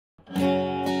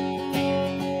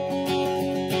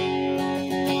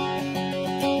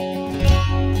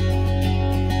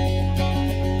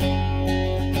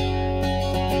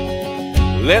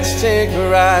Let's take a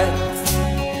ride,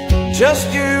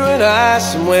 just you and I,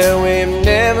 somewhere we've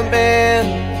never been.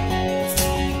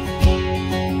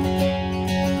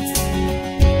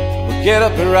 We'll get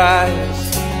up and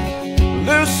rise,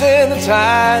 loosen the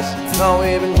ties, all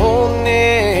we've been holding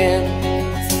in.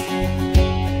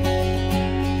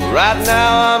 Right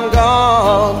now I'm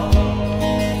gone,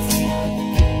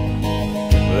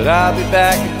 but I'll be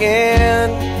back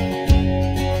again.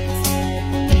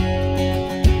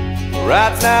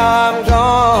 Right now I'm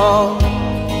gone,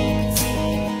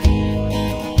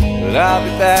 but I'll be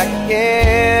back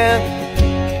again.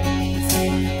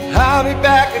 I'll be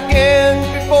back again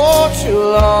before too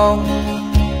long.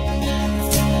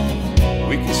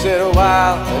 We can sit a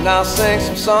while and I'll sing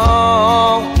some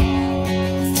songs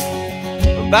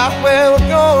about where we're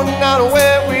going, not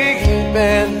where we've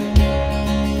been.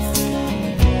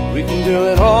 We can do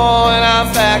it all and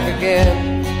I'm back again.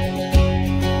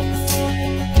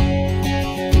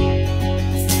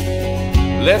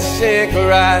 Let's take a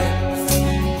ride,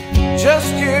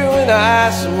 just you and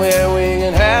I, somewhere we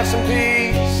can have some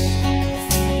peace.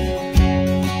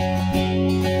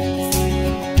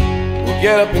 We'll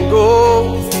get up and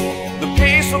go, the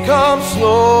peace will come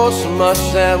slow, so much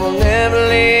that we'll never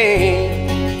leave.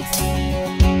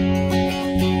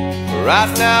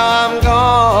 Right now I'm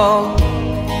gone,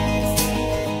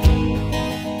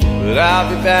 but I'll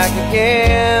be back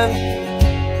again.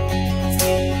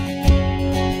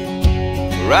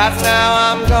 Right now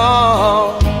I'm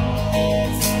gone,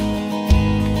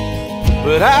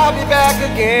 but I'll be back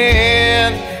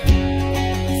again.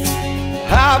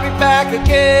 I'll be back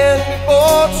again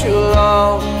before too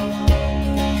long.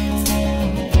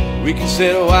 We can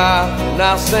sit a while and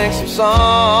I'll sing some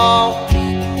songs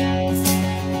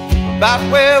about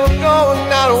where we're going,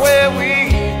 not where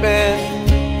we've been.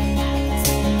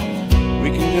 We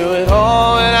can do it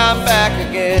all and I'm back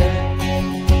again.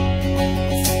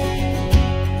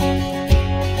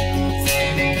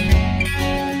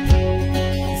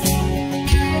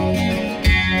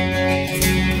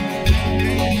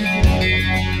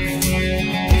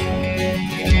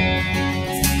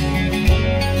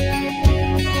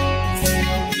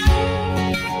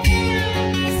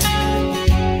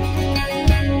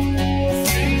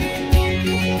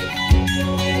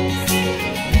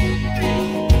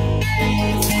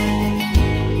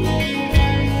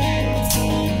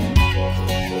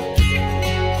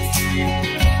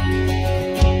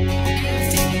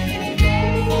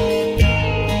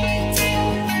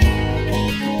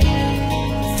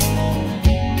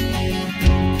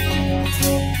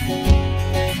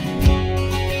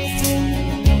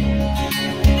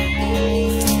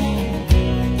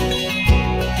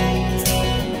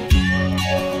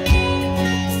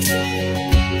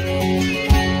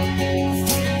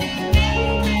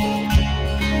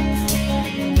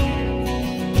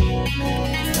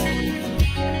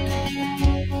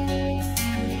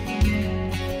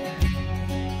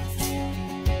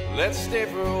 Let's stay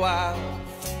for a while,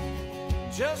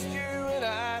 just you.